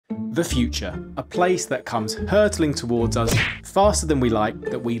The future, a place that comes hurtling towards us faster than we like,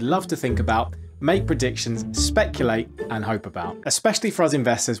 that we love to think about, make predictions, speculate and hope about. Especially for us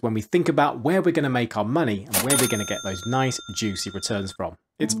investors when we think about where we're going to make our money and where we're going to get those nice juicy returns from.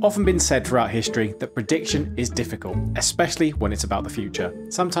 It's often been said throughout history that prediction is difficult, especially when it's about the future.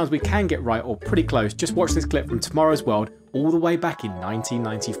 Sometimes we can get right or pretty close. Just watch this clip from Tomorrow's World all the way back in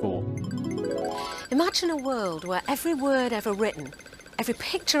 1994. Imagine a world where every word ever written, every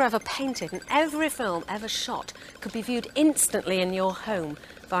picture ever painted and every film ever shot could be viewed instantly in your home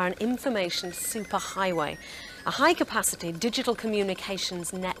via an information superhighway, a high-capacity digital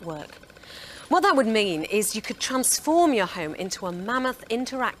communications network. What that would mean is you could transform your home into a mammoth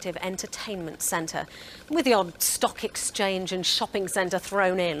interactive entertainment centre, with the odd stock exchange and shopping centre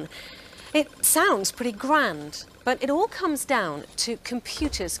thrown in. It sounds pretty grand, but it all comes down to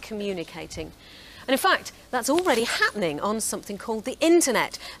computers communicating. And in fact, that's already happening on something called the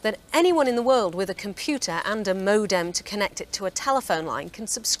internet, that anyone in the world with a computer and a modem to connect it to a telephone line can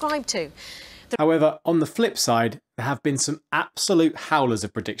subscribe to. However, on the flip side, there have been some absolute howlers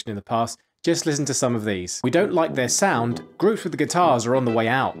of prediction in the past. Just listen to some of these. We don't like their sound, groups with the guitars are on the way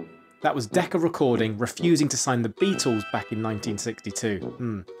out. That was Decca Recording refusing to sign the Beatles back in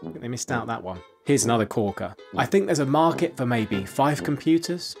 1962. I think they missed out that one. Here's another corker. I think there's a market for maybe 5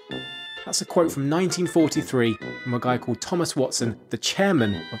 computers. That's a quote from 1943 from a guy called Thomas Watson, the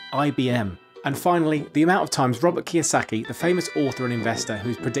chairman of IBM. And finally, the amount of times Robert Kiyosaki, the famous author and investor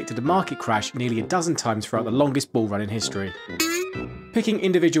who's predicted a market crash nearly a dozen times throughout the longest bull run in history. Picking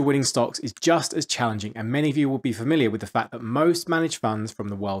individual winning stocks is just as challenging, and many of you will be familiar with the fact that most managed funds from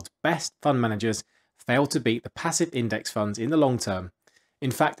the world's best fund managers fail to beat the passive index funds in the long term.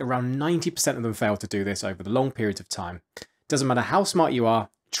 In fact, around 90% of them fail to do this over the long periods of time. Doesn't matter how smart you are,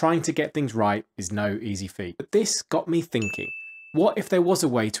 trying to get things right is no easy feat. But this got me thinking, what if there was a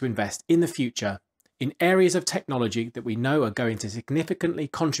way to invest in the future in areas of technology that we know are going to significantly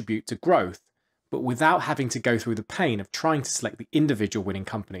contribute to growth, but without having to go through the pain of trying to select the individual winning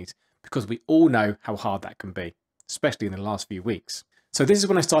companies, because we all know how hard that can be, especially in the last few weeks. So this is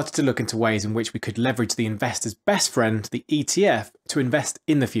when I started to look into ways in which we could leverage the investor's best friend, the ETF, to invest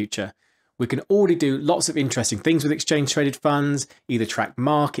in the future. We can already do lots of interesting things with exchange traded funds, either track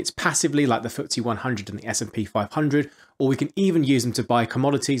markets passively like the FTSE 100 and the S&P 500, or we can even use them to buy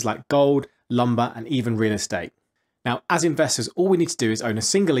commodities like gold, lumber, and even real estate. Now, as investors, all we need to do is own a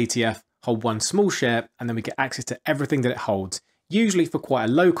single ETF, hold one small share, and then we get access to everything that it holds, usually for quite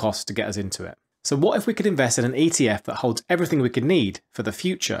a low cost to get us into it. So what if we could invest in an ETF that holds everything we could need for the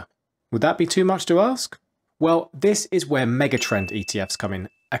future? Would that be too much to ask? Well, this is where Megatrend ETFs come in,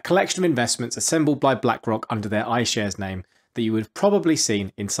 a collection of investments assembled by Blackrock under their iShares name that you would have probably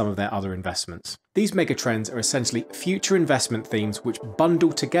seen in some of their other investments. These megatrends are essentially future investment themes which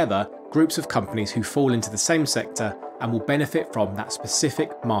bundle together groups of companies who fall into the same sector and will benefit from that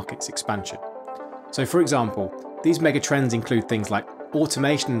specific market's expansion. So for example, these megatrends include things like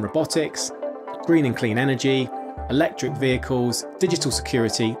automation and robotics, green and clean energy, electric vehicles, digital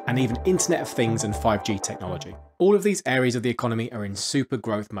security, and even Internet of Things and 5G technology. All of these areas of the economy are in super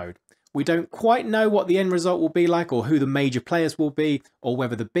growth mode. We don't quite know what the end result will be like, or who the major players will be, or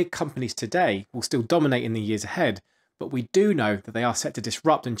whether the big companies today will still dominate in the years ahead, but we do know that they are set to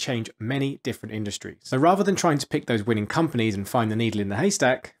disrupt and change many different industries. So rather than trying to pick those winning companies and find the needle in the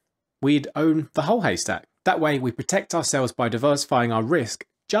haystack, we'd own the whole haystack. That way we protect ourselves by diversifying our risk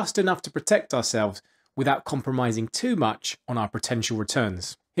just enough to protect ourselves without compromising too much on our potential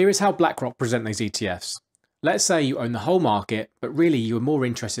returns. Here is how BlackRock present these ETFs. Let's say you own the whole market, but really you are more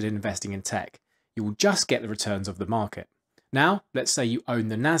interested in investing in tech. You will just get the returns of the market. Now, let's say you own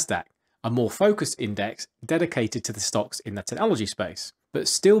the NASDAQ, a more focused index dedicated to the stocks in the technology space, but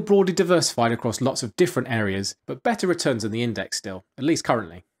still broadly diversified across lots of different areas, but better returns than the index still, at least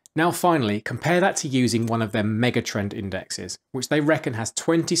currently. Now finally, compare that to using one of their megatrend indexes, which they reckon has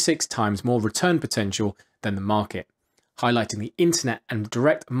 26 times more return potential than the market, highlighting the Internet and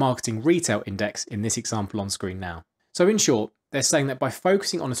Direct Marketing Retail Index in this example on screen now. So in short, they're saying that by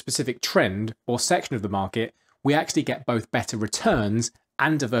focusing on a specific trend or section of the market, we actually get both better returns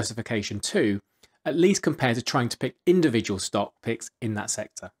and diversification too, at least compared to trying to pick individual stock picks in that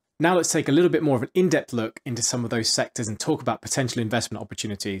sector. Now let's take a little bit more of an in-depth look into some of those sectors and talk about potential investment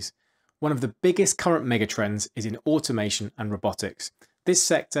opportunities. One of the biggest current megatrends is in automation and robotics. This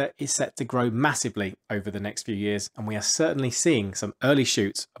sector is set to grow massively over the next few years, and we are certainly seeing some early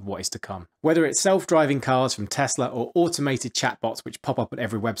shoots of what is to come. Whether it's self-driving cars from Tesla or automated chatbots which pop up at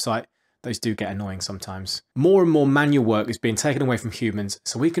every website, those do get annoying sometimes. More and more manual work is being taken away from humans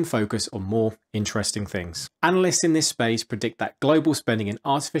so we can focus on more interesting things. Analysts in this space predict that global spending in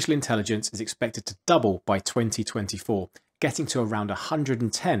artificial intelligence is expected to double by 2024, getting to around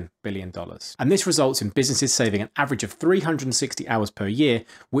 $110 billion. And this results in businesses saving an average of 360 hours per year,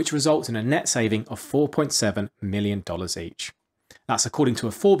 which results in a net saving of $4.7 million each. That's according to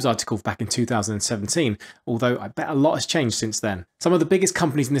a Forbes article back in 2017, although I bet a lot has changed since then. Some of the biggest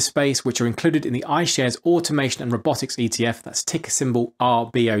companies in this space, which are included in the iShares Automation and Robotics ETF, that's ticker symbol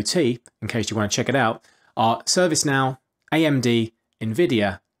RBOT, in case you want to check it out, are ServiceNow, AMD,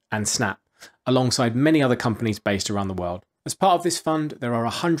 Nvidia, and Snap, alongside many other companies based around the world. As part of this fund, there are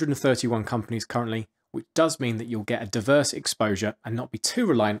 131 companies currently, which does mean that you'll get a diverse exposure and not be too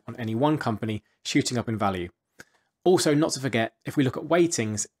reliant on any one company shooting up in value. Also, not to forget, if we look at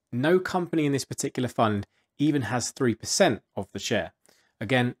weightings, no company in this particular fund even has 3% of the share.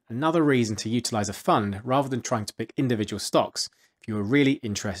 Again, another reason to utilize a fund rather than trying to pick individual stocks if you are really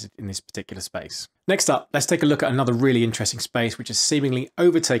interested in this particular space. Next up, let's take a look at another really interesting space which has seemingly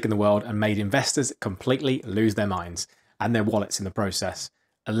overtaken the world and made investors completely lose their minds and their wallets in the process: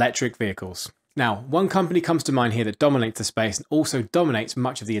 electric vehicles. Now, one company comes to mind here that dominates the space and also dominates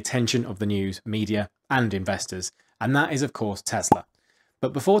much of the attention of the news, media, and investors, and that is, of course, Tesla.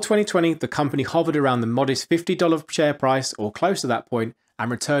 But before 2020, the company hovered around the modest $50 share price or close to that point and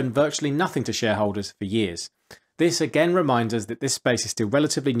returned virtually nothing to shareholders for years. This again reminds us that this space is still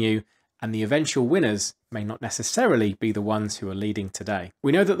relatively new and the eventual winners may not necessarily be the ones who are leading today.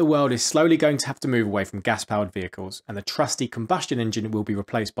 We know that the world is slowly going to have to move away from gas-powered vehicles, and the trusty combustion engine will be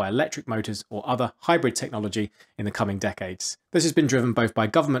replaced by electric motors or other hybrid technology in the coming decades. This has been driven both by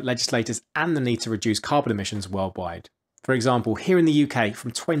government legislators and the need to reduce carbon emissions worldwide. For example, here in the UK,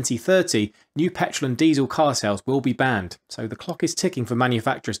 from 2030, new petrol and diesel car sales will be banned, so the clock is ticking for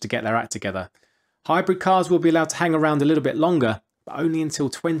manufacturers to get their act together. Hybrid cars will be allowed to hang around a little bit longer, but only until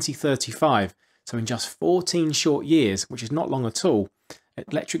 2035, so in just 14 short years, which is not long at all,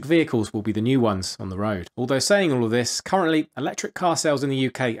 electric vehicles will be the new ones on the road. Although saying all of this, currently electric car sales in the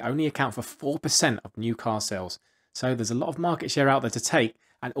UK only account for 4% of new car sales, so there's a lot of market share out there to take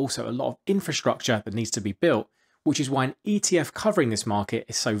and also a lot of infrastructure that needs to be built, which is why an ETF covering this market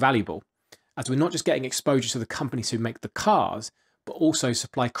is so valuable, as we're not just getting exposure to the companies who make the cars, but also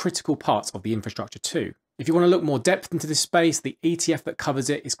supply critical parts of the infrastructure too. If you want to look more depth into this space, the ETF that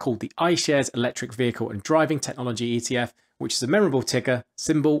covers it is called the iShares Electric Vehicle and Driving Technology ETF, which is a memorable ticker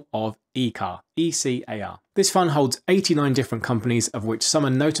symbol of ECAR, ECAR. This fund holds 89 different companies, of which some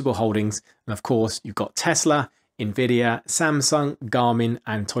are notable holdings, and of course you've got Tesla, Nvidia, Samsung, Garmin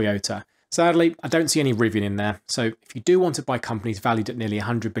and Toyota. Sadly, I don't see any Rivian in there, so if you do want to buy companies valued at nearly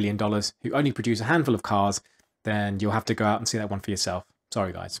 $100 billion who only produce a handful of cars, then you'll have to go out and see that one for yourself.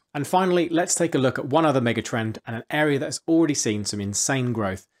 Sorry guys. And finally, let's take a look at one other megatrend and an area that has already seen some insane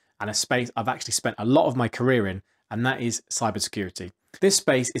growth and a space I've actually spent a lot of my career in, and that is cybersecurity. This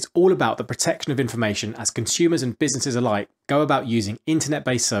space is all about the protection of information as consumers and businesses alike go about using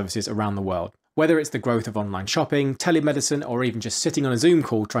internet-based services around the world. Whether it's the growth of online shopping, telemedicine, or even just sitting on a Zoom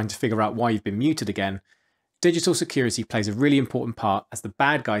call trying to figure out why you've been muted again, digital security plays a really important part as the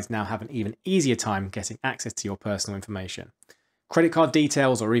bad guys now have an even easier time getting access to your personal information. Credit card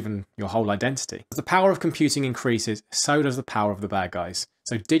details, or even your whole identity. As the power of computing increases, so does the power of the bad guys.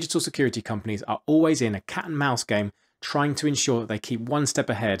 So digital security companies are always in a cat and mouse game trying to ensure that they keep one step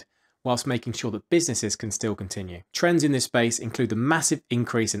ahead whilst making sure that businesses can still continue. Trends in this space include the massive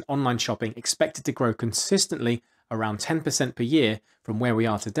increase in online shopping expected to grow consistently around 10% per year from where we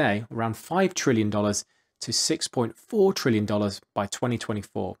are today, around $5 trillion to $6.4 trillion by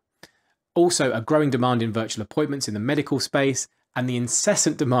 2024. Also, a growing demand in virtual appointments in the medical space, and the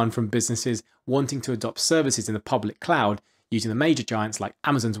incessant demand from businesses wanting to adopt services in the public cloud using the major giants like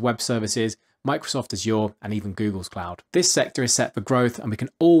Amazon's Web Services, Microsoft Azure, and even Google's cloud. This sector is set for growth and we can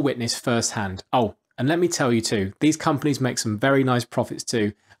all witness firsthand. Oh, and let me tell you too, these companies make some very nice profits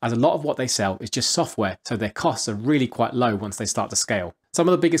too, as a lot of what they sell is just software, so their costs are really quite low once they start to scale. Some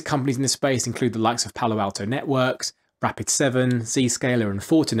of the biggest companies in this space include the likes of Palo Alto Networks, Rapid7, Zscaler, and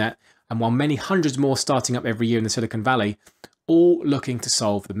Fortinet, and while many hundreds more starting up every year in the Silicon Valley, all looking to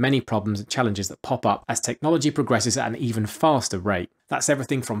solve the many problems and challenges that pop up as technology progresses at an even faster rate. That's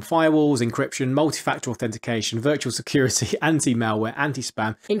everything from firewalls, encryption, multi-factor authentication, virtual security, anti-malware,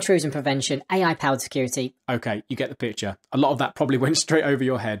 anti-spam, intrusion prevention, AI-powered security. Okay, you get the picture. A lot of that probably went straight over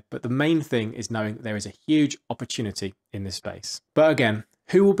your head, but the main thing is knowing that there is a huge opportunity in this space. But again,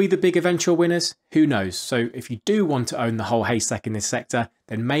 who will be the big eventual winners? Who knows? So if you do want to own the whole haystack in this sector,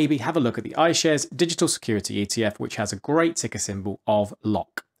 then maybe have a look at the iShares Digital Security ETF, which has a great ticker symbol of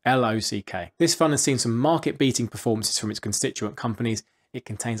LOCK. LOCK. This fund has seen some market-beating performances from its constituent companies. It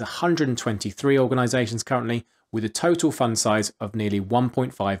contains 123 organisations currently, with a total fund size of nearly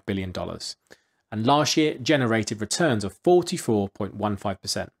 $1.5 billion. And last year generated returns of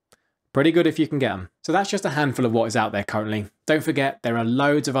 44.15%. Pretty good if you can get them. So that's just a handful of what is out there currently. Don't forget, there are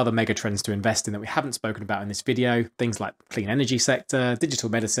loads of other megatrends to invest in that we haven't spoken about in this video. Things like clean energy sector, digital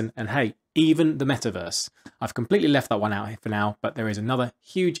medicine, and hey, even the metaverse. I've completely left that one out here for now, but there is another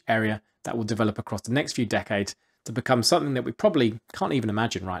huge area that will develop across the next few decades to become something that we probably can't even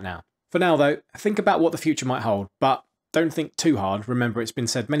imagine right now. For now though, think about what the future might hold, but don't think too hard. Remember, it's been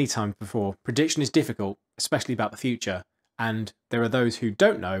said many times before, prediction is difficult, especially about the future, and there are those who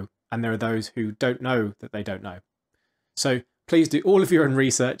don't know, and there are those who don't know that they don't know. So please do all of your own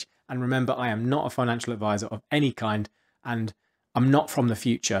research, and remember, I am not a financial advisor of any kind, and I'm not from the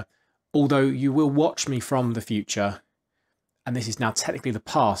future, although you will watch me from the future, and this is now technically the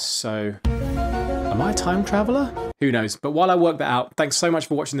past, so am I a time traveler? Who knows? But while I work that out, thanks so much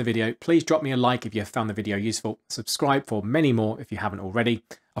for watching the video. Please drop me a like if you have found the video useful. Subscribe for many more if you haven't already.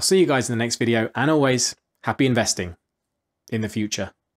 I'll see you guys in the next video, and always, happy investing in the future.